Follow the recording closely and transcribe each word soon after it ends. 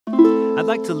I'd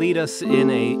like to lead us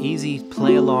in an easy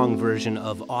play-along version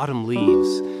of Autumn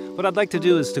Leaves. What I'd like to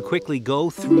do is to quickly go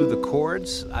through the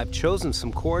chords. I've chosen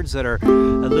some chords that are a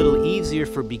little easier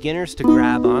for beginners to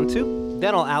grab onto.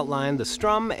 Then I'll outline the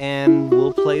strum and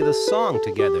we'll play the song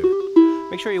together.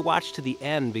 Make sure you watch to the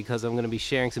end because I'm going to be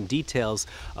sharing some details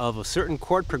of a certain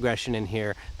chord progression in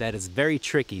here that is very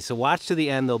tricky. So watch to the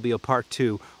end, there'll be a part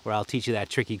 2 where I'll teach you that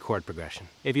tricky chord progression.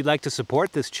 If you'd like to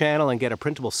support this channel and get a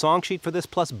printable song sheet for this,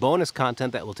 plus bonus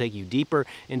content that will take you deeper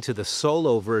into the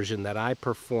solo version that I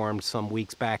performed some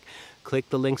weeks back, click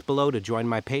the links below to join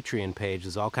my Patreon page.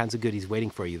 There's all kinds of goodies waiting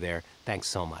for you there. Thanks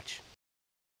so much.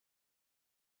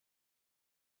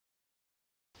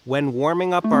 When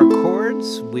warming up our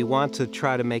chords, we want to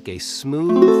try to make a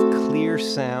smooth, clear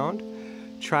sound,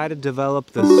 try to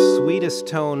develop the sweetest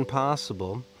tone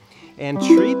possible, and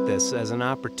treat this as an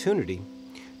opportunity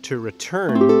to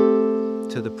return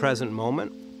to the present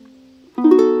moment,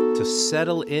 to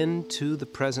settle into the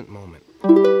present moment.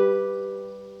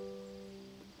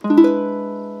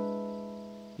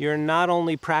 You're not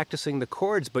only practicing the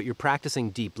chords, but you're practicing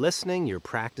deep listening, you're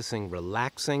practicing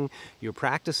relaxing, you're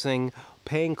practicing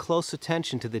paying close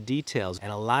attention to the details,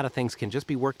 and a lot of things can just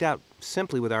be worked out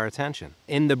simply with our attention.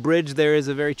 In the bridge there is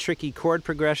a very tricky chord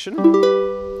progression,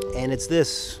 and it's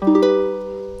this.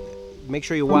 Make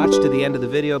sure you watch to the end of the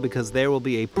video because there will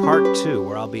be a part 2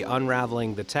 where I'll be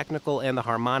unraveling the technical and the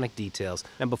harmonic details.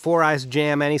 And before I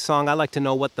jam any song, I like to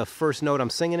know what the first note I'm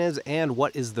singing is and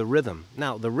what is the rhythm.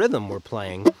 Now, the rhythm we're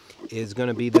playing is going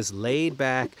to be this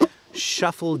laid-back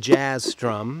shuffle jazz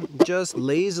strum, just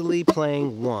lazily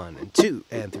playing 1 and 2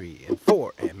 and 3 and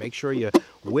 4, and make sure you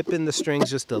whip in the strings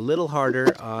just a little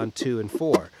harder on 2 and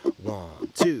 4. 1,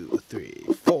 2, 3,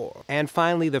 4. And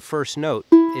finally, the first note,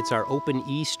 it's our open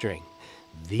E string.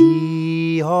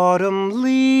 The autumn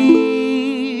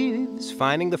leaves.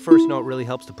 Finding the first note really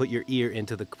helps to put your ear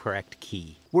into the correct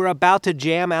key. We're about to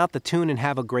jam out the tune and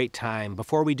have a great time.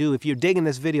 Before we do, if you're digging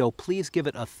this video, please give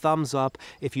it a thumbs up.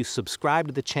 If you subscribe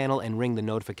to the channel and ring the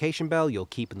notification bell, you'll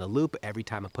keep in the loop every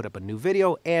time I put up a new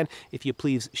video. And if you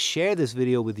please share this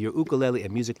video with your ukulele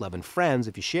and music-loving friends.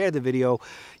 If you share the video,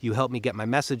 you help me get my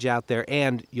message out there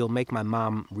and you'll make my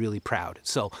mom really proud.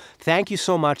 So thank you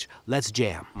so much. Let's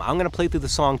jam. I'm going to play through the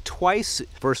song twice.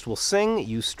 First we'll sing,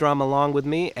 you strum along with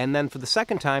me, and then for the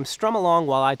second time, strum along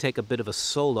while I take a bit of a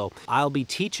solo. I'll be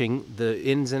teaching the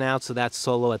ins and outs of that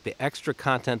solo at the extra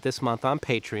content this month on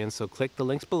Patreon, so click the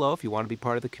links below if you want to be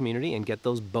part of the community and get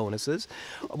those bonuses.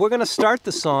 We're going to start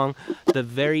the song the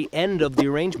very end of the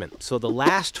arrangement, so the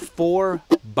last 4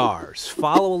 bars.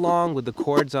 Follow along with the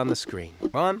chords on the screen.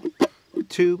 1,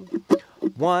 2,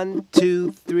 1,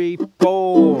 2, 3,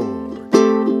 4.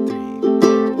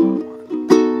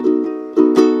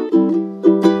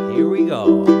 Here we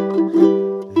go.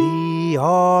 The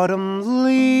autumn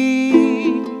leaves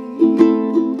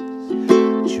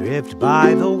drift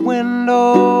by the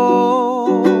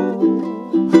window.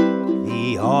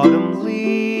 The autumn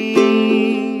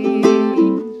leaves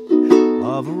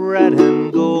of red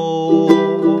and gold.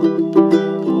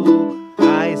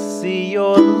 I see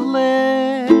your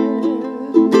lips,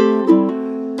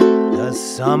 the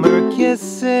summer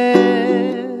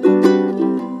kisses,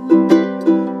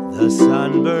 the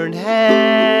sunburned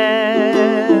hands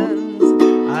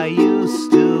I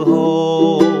used to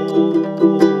hold.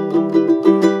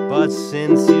 But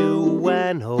since you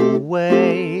went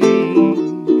away,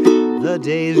 the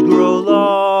days grow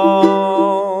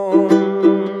long,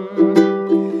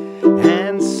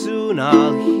 and soon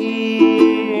I'll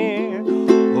hear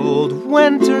old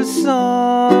winter song.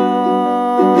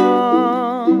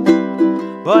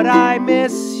 But I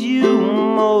miss you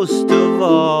most of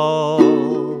all,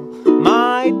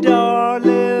 my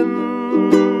darling.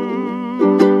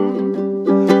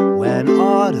 When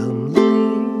autumn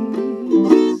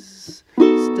leaves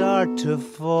start to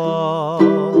fall,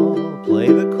 play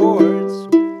the chords.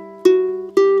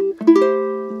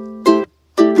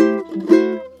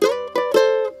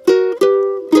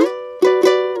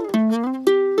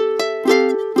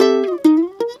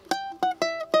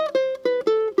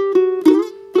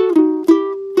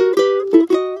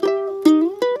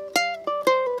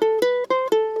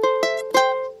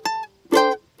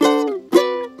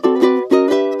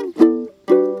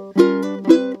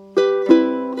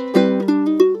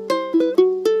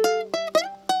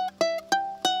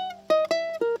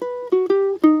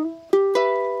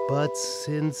 But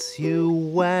since you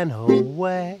went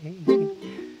away,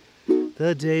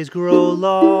 the days grow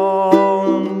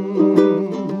long,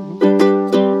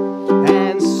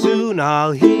 and soon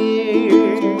I'll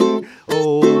hear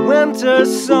a winter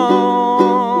song.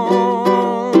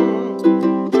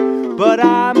 But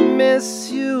I miss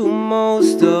you you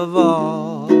most of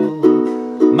all,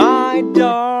 my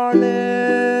darling.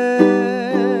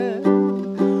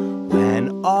 When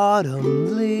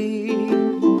autumn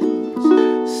leaves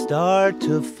start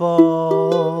to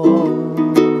fall,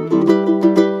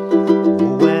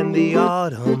 when the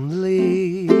autumn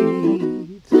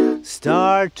leaves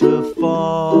start to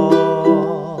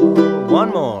fall. One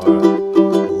more.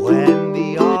 When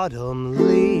the autumn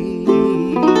leaves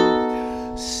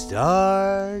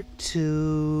start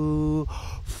to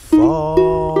fall.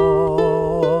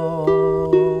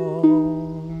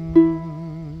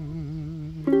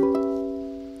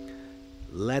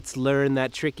 Let's learn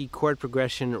that tricky chord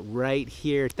progression right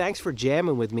here. Thanks for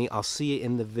jamming with me. I'll see you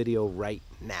in the video right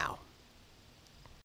now.